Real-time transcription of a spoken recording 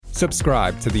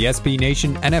Subscribe to the SB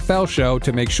Nation NFL show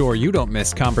to make sure you don't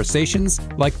miss conversations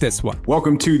like this one.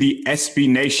 Welcome to the SB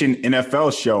Nation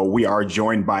NFL show. We are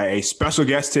joined by a special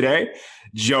guest today,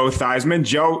 Joe Theismann.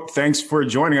 Joe, thanks for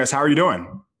joining us. How are you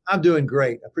doing? I'm doing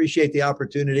great. Appreciate the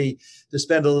opportunity to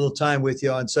spend a little time with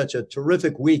you on such a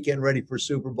terrific weekend ready for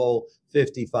Super Bowl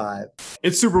 55.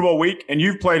 It's Super Bowl week, and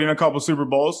you've played in a couple Super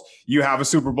Bowls. You have a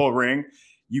Super Bowl ring.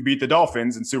 You beat the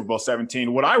Dolphins in Super Bowl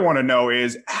 17. What I want to know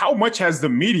is how much has the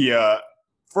media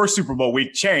for Super Bowl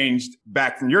week changed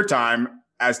back from your time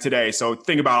as today? So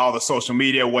think about all the social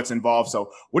media, what's involved.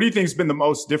 So what do you think has been the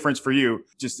most difference for you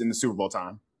just in the Super Bowl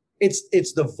time?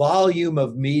 It's the volume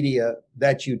of media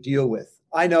that you deal with.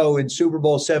 I know in Super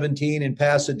Bowl 17 in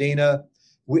Pasadena,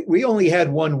 we only had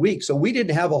 1 week, so we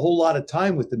didn't have a whole lot of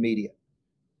time with the media.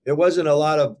 There wasn't a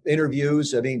lot of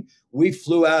interviews. I mean, we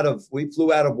flew out of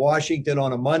Washington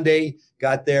on a Monday,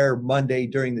 got there Monday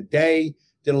during the day,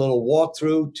 did a little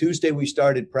walkthrough. Tuesday, we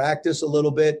started practice a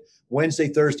little bit. Wednesday,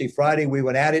 Thursday, Friday, we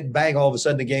went at it. Bang, all of a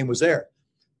sudden the game was there.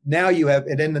 Now you have,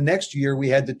 and then the next year we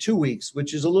had the 2 weeks,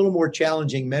 which is a little more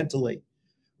challenging mentally.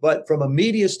 But from a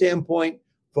media standpoint,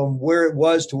 from where it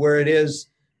was to where it is,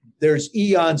 there's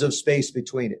eons of space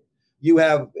between it.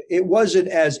 It wasn't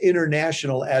as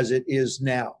international as it is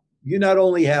now. You not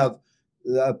only have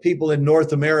people in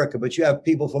North America, but you have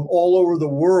people from all over the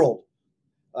world,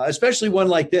 especially one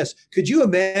like this. Could you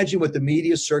imagine what the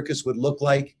media circus would look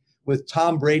like with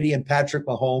Tom Brady and Patrick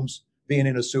Mahomes being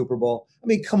in a Super Bowl? I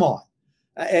mean, come on.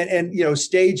 And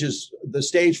the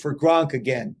stage for Gronk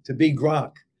again, to be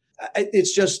Gronk.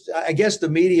 It's just, I guess the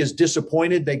media is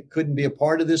disappointed they couldn't be a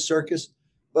part of this circus.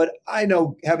 But I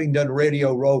know, having done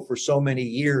Radio Row for so many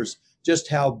years, just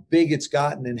how big it's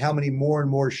gotten and how many more and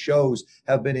more shows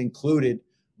have been included,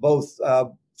 both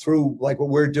through like what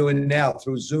we're doing now,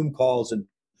 through Zoom calls and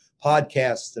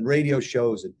podcasts and radio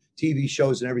shows and TV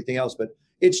shows and everything else. But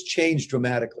it's changed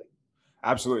dramatically.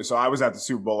 Absolutely. So I was at the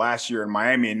Super Bowl last year in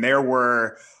Miami, and there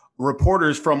were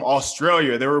reporters from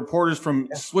Australia. There were reporters from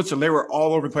Switzerland. They were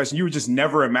all over the place. And you would just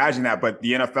never imagine that. But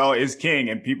the NFL is king,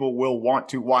 and people will want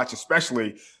to watch,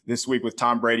 especially this week with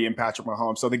Tom Brady and Patrick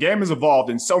Mahomes. So the game has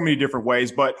evolved in so many different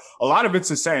ways, but a lot of it's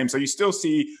the same. So you still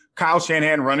see Kyle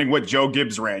Shanahan running what Joe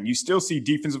Gibbs ran. You still see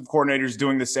defensive coordinators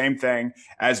doing the same thing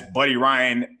as Buddy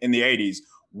Ryan in the 80s.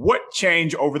 What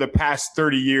change over the past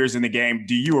 30 years in the game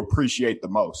do you appreciate the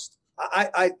most?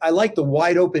 I like the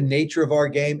wide open nature of our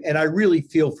game, and I really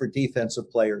feel for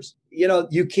defensive players. You know,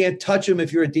 you can't touch them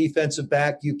if you're a defensive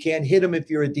back. You can't hit them if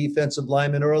you're a defensive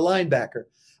lineman or a linebacker.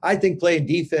 I think playing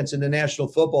defense in the National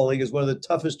Football League is one of the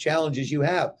toughest challenges you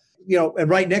have. You know, and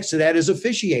right next to that is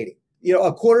officiating. You know,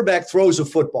 a quarterback throws a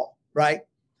football, right?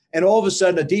 And all of a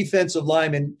sudden a defensive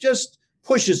lineman just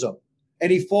pushes him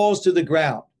and he falls to the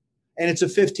ground and it's a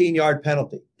 15-yard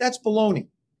penalty. That's baloney.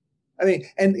 I mean,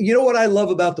 and you know what I love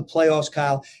about the playoffs,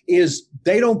 Kyle, is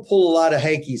they don't pull a lot of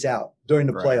hankies out during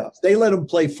the playoffs. They let them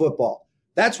play football.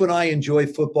 That's when I enjoy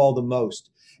football the most.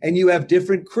 And you have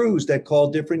different crews that call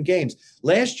different games.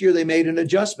 Last year, they made an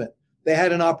adjustment. They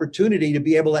had an opportunity to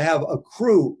be able to have a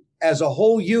crew as a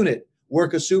whole unit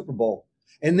work a Super Bowl.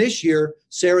 And this year,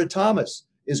 Sarah Thomas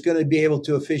is going to be able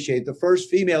to officiate, the first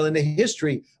female in the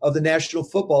history of the National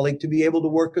Football League to be able to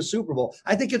work a Super Bowl.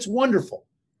 I think it's wonderful.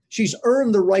 She's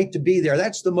earned the right to be there.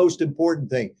 That's the most important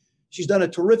thing. She's done a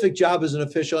terrific job as an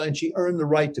official, and she earned the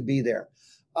right to be there.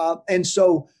 And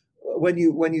so when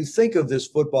you think of this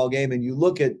football game and you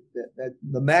look at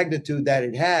the magnitude that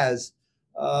it has,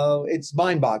 it's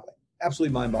mind-boggling,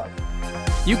 absolutely mind-boggling.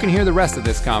 You can hear the rest of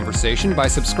this conversation by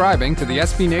subscribing to the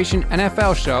SB Nation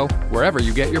NFL show wherever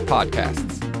you get your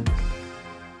podcasts.